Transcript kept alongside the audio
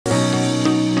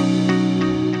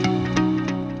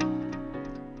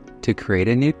To create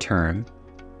a new term,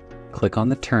 click on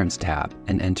the Terms tab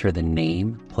and enter the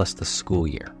name plus the school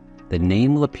year. The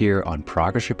name will appear on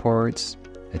progress reports,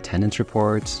 attendance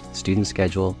reports, student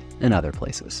schedule, and other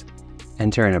places.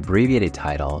 Enter an abbreviated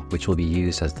title, which will be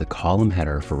used as the column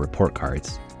header for report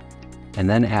cards, and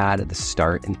then add the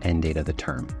start and end date of the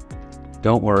term.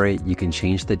 Don't worry, you can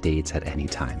change the dates at any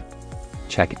time.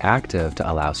 Check Active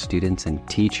to allow students and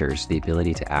teachers the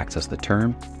ability to access the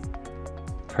term.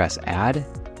 Press Add,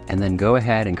 and then go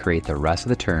ahead and create the rest of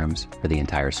the terms for the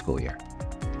entire school year.